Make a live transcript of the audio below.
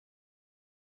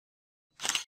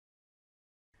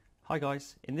Hi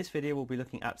guys, in this video we'll be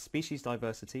looking at species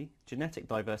diversity, genetic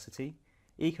diversity,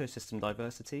 ecosystem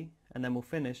diversity, and then we'll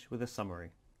finish with a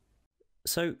summary.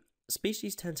 So,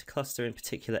 species tend to cluster in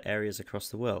particular areas across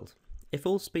the world. If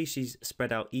all species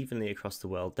spread out evenly across the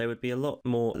world, there would be a lot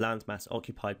more landmass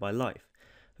occupied by life.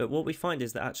 But what we find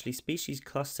is that actually species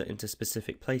cluster into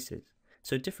specific places.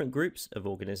 So different groups of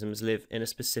organisms live in a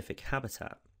specific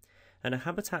habitat. And a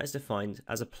habitat is defined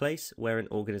as a place where an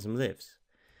organism lives.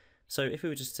 So if we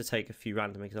were just to take a few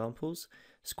random examples,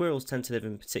 squirrels tend to live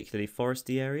in particularly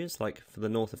foresty areas like for the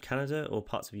north of Canada or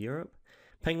parts of Europe.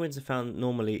 Penguins are found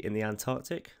normally in the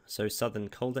Antarctic, so southern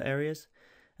colder areas,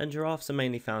 and giraffes are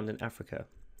mainly found in Africa.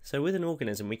 So with an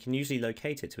organism we can usually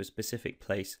locate it to a specific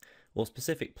place or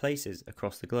specific places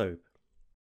across the globe.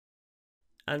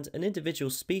 And an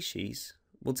individual species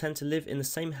will tend to live in the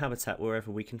same habitat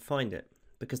wherever we can find it,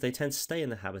 because they tend to stay in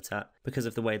the habitat because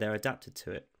of the way they're adapted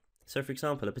to it. So for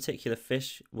example, a particular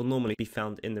fish will normally be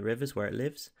found in the rivers where it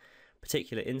lives.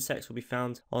 Particular insects will be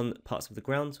found on parts of the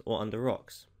ground or under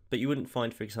rocks, but you wouldn't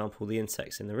find, for example, the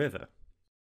insects in the river.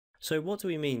 So what do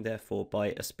we mean, therefore, by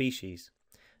a species?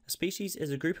 A species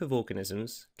is a group of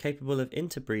organisms capable of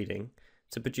interbreeding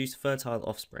to produce fertile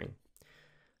offspring.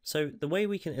 So the way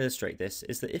we can illustrate this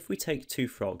is that if we take two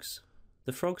frogs,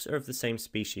 the frogs are of the same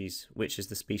species, which is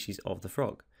the species of the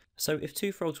frog. So if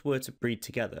two frogs were to breed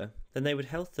together, then they would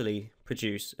healthily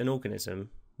produce an organism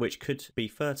which could be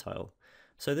fertile.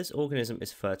 So this organism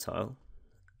is fertile,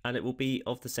 and it will be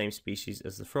of the same species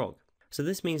as the frog. So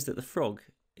this means that the frog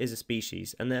is a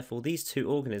species, and therefore these two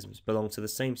organisms belong to the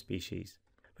same species.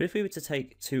 But if we were to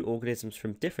take two organisms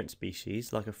from different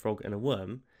species, like a frog and a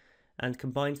worm, and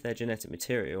combined their genetic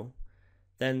material,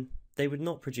 then they would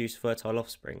not produce fertile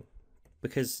offspring,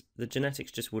 because the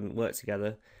genetics just wouldn't work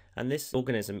together, and this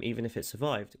organism, even if it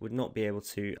survived, would not be able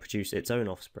to produce its own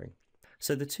offspring.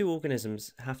 So the two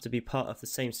organisms have to be part of the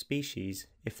same species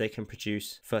if they can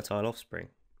produce fertile offspring.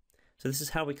 So this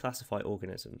is how we classify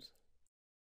organisms.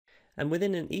 And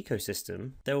within an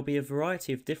ecosystem, there will be a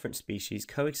variety of different species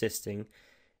coexisting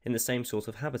in the same sort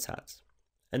of habitats,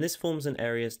 and this forms an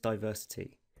area's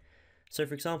diversity. So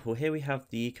for example, here we have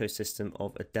the ecosystem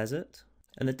of a desert,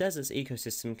 and the desert's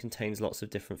ecosystem contains lots of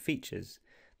different features.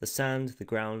 The sand, the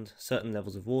ground, certain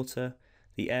levels of water,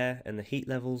 the air and the heat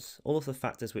levels, all of the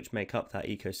factors which make up that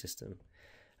ecosystem.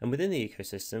 And within the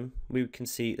ecosystem, we can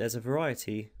see there's a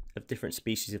variety of different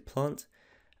species of plant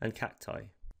and cacti.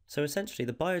 So essentially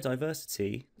the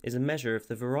biodiversity is a measure of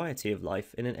the variety of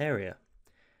life in an area.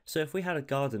 So if we had a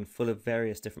garden full of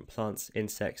various different plants,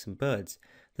 insects and birds,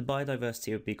 the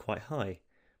biodiversity would be quite high.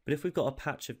 But if we've got a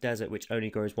patch of desert which only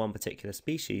grows one particular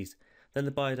species, then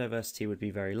the biodiversity would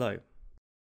be very low.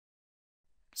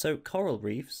 So coral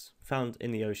reefs, found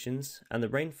in the oceans, and the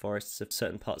rainforests of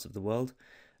certain parts of the world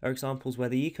are examples where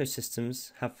the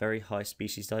ecosystems have very high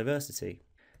species diversity.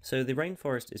 So the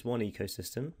rainforest is one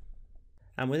ecosystem,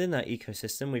 and within that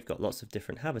ecosystem we've got lots of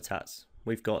different habitats.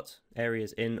 We've got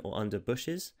areas in or under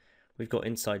bushes, we've got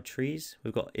inside trees,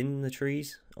 we've got in the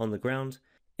trees, on the ground,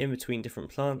 in between different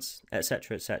plants,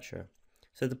 etc, etc.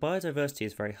 So the biodiversity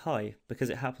is very high because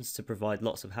it happens to provide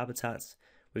lots of habitats.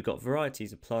 We've got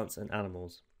varieties of plants and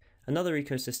animals. Another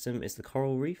ecosystem is the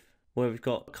coral reef, where we've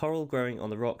got coral growing on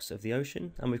the rocks of the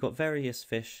ocean, and we've got various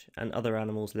fish and other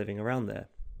animals living around there.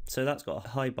 So that's got a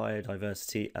high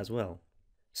biodiversity as well.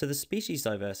 So the species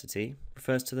diversity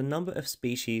refers to the number of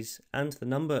species and the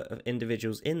number of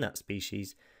individuals in that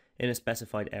species in a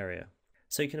specified area.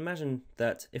 So you can imagine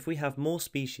that if we have more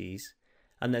species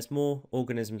and there's more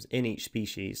organisms in each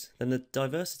species, then the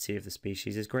diversity of the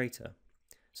species is greater.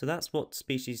 So that's what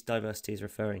species diversity is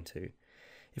referring to.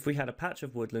 If we had a patch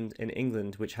of woodland in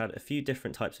England which had a few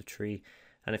different types of tree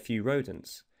and a few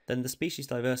rodents, then the species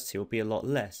diversity will be a lot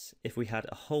less if we had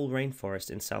a whole rainforest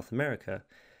in South America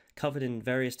covered in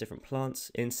various different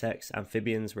plants, insects,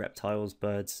 amphibians, reptiles,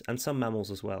 birds, and some mammals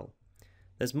as well.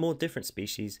 There's more different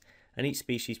species, and each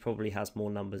species probably has more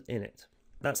numbers in it.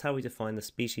 That's how we define the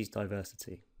species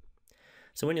diversity.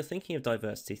 So when you're thinking of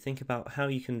diversity, think about how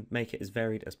you can make it as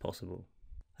varied as possible.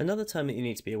 Another term that you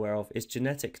need to be aware of is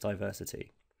genetic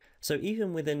diversity. So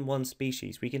even within one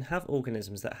species, we can have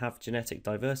organisms that have genetic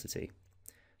diversity.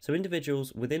 So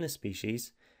individuals within a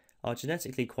species are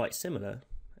genetically quite similar,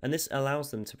 and this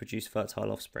allows them to produce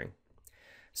fertile offspring.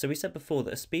 So we said before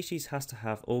that a species has to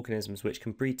have organisms which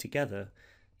can breed together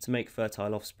to make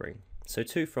fertile offspring. So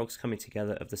two frogs coming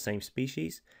together of the same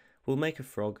species will make a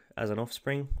frog as an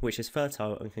offspring which is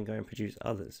fertile and can go and produce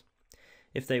others.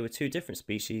 If they were two different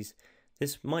species,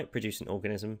 this might produce an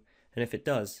organism, and if it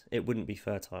does, it wouldn't be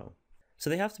fertile. So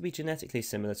they have to be genetically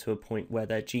similar to a point where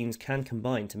their genes can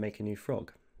combine to make a new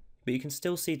frog. but you can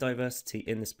still see diversity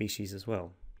in the species as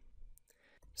well.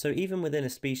 So even within a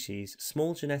species,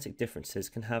 small genetic differences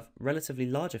can have relatively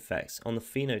large effects on the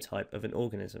phenotype of an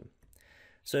organism.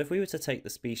 So if we were to take the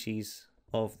species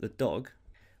of the dog,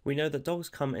 we know that dogs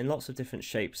come in lots of different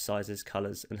shapes, sizes,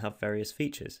 colours, and have various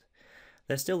features.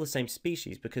 They're still the same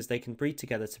species because they can breed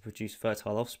together to produce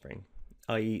fertile offspring,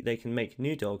 i.e. they can make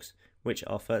new dogs which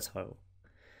are fertile.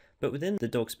 But within the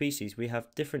dog species, we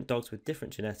have different dogs with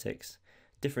different genetics,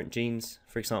 different genes.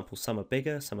 For example, some are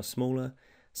bigger, some are smaller,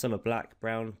 some are black,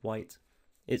 brown, white.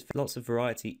 It's lots of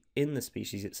variety in the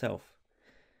species itself.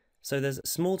 So there's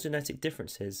small genetic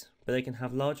differences, but they can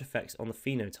have large effects on the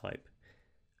phenotype.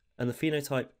 And the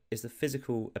phenotype is the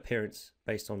physical appearance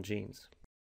based on genes.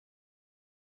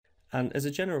 And as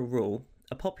a general rule,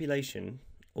 a population,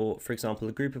 or for example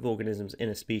a group of organisms in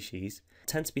a species,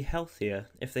 tend to be healthier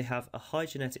if they have a high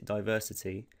genetic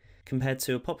diversity compared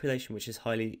to a population which is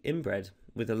highly inbred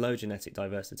with a low genetic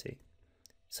diversity.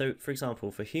 So for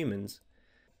example, for humans,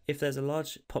 if there's a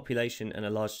large population and a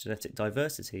large genetic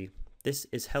diversity, this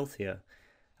is healthier,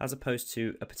 as opposed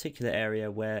to a particular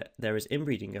area where there is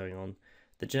inbreeding going on.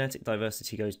 The genetic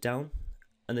diversity goes down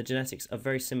and the genetics are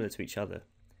very similar to each other,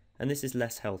 and this is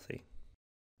less healthy.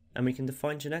 And we can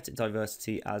define genetic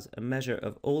diversity as a measure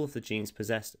of all of the genes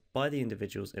possessed by the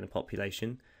individuals in a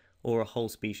population or a whole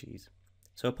species.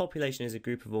 So a population is a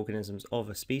group of organisms of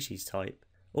a species type,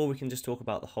 or we can just talk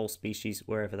about the whole species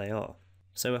wherever they are.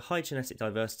 So a high genetic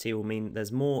diversity will mean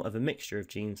there's more of a mixture of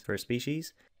genes for a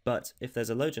species, but if there's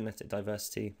a low genetic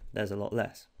diversity, there's a lot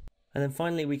less. And then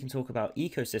finally we can talk about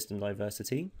ecosystem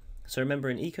diversity. So remember,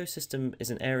 an ecosystem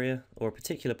is an area or a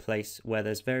particular place where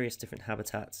there's various different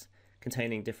habitats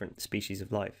containing different species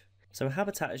of life. So a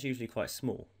habitat is usually quite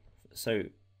small. So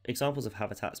examples of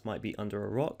habitats might be under a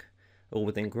rock, or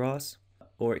within grass,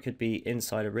 or it could be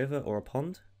inside a river or a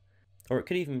pond, or it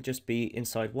could even just be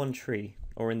inside one tree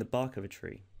or in the bark of a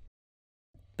tree.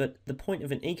 But the point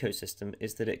of an ecosystem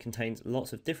is that it contains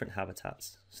lots of different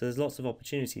habitats, so there's lots of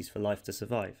opportunities for life to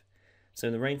survive. So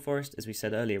in the rainforest, as we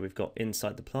said earlier, we've got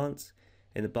inside the plants,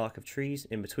 in the bark of trees,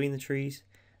 in between the trees,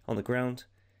 on the ground,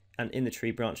 and in the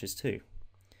tree branches too.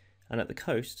 And at the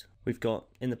coast, we've got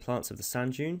in the plants of the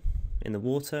sand dune, in the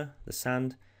water, the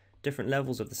sand, different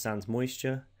levels of the sand's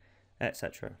moisture,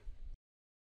 etc.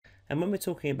 And when we're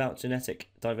talking about genetic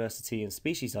diversity and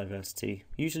species diversity,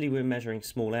 usually we're measuring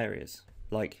small areas,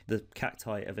 like the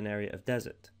cacti of an area of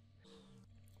desert.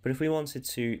 But if we wanted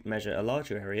to measure a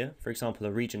larger area, for example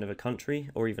a region of a country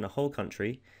or even a whole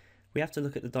country, we have to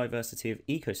look at the diversity of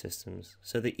ecosystems,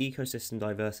 so the ecosystem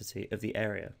diversity of the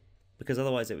area, because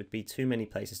otherwise it would be too many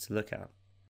places to look at.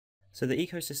 So the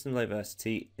ecosystem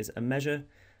diversity is a measure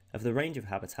of the range of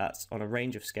habitats on a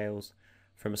range of scales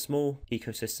from a small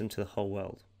ecosystem to the whole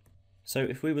world. So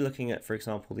if we were looking at, for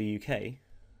example, the UK,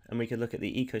 and we could look at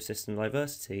the ecosystem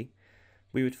diversity,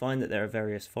 we would find that there are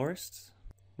various forests.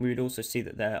 We would also see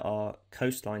that there are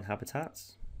coastline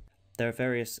habitats. There are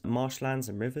various marshlands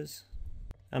and rivers.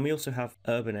 And we also have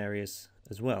urban areas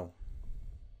as well.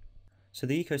 So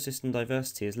the ecosystem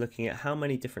diversity is looking at how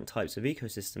many different types of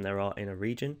ecosystem there are in a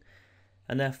region,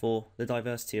 and therefore the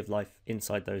diversity of life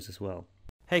inside those as well.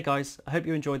 Hey guys, I hope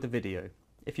you enjoyed the video.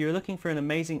 If you are looking for an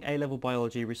amazing A-level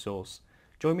biology resource,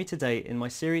 join me today in my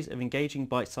series of engaging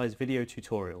bite-sized video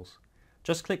tutorials.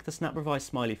 Just click the SnapRevise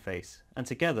smiley face, and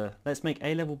together let's make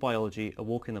A-level biology a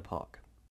walk in the park.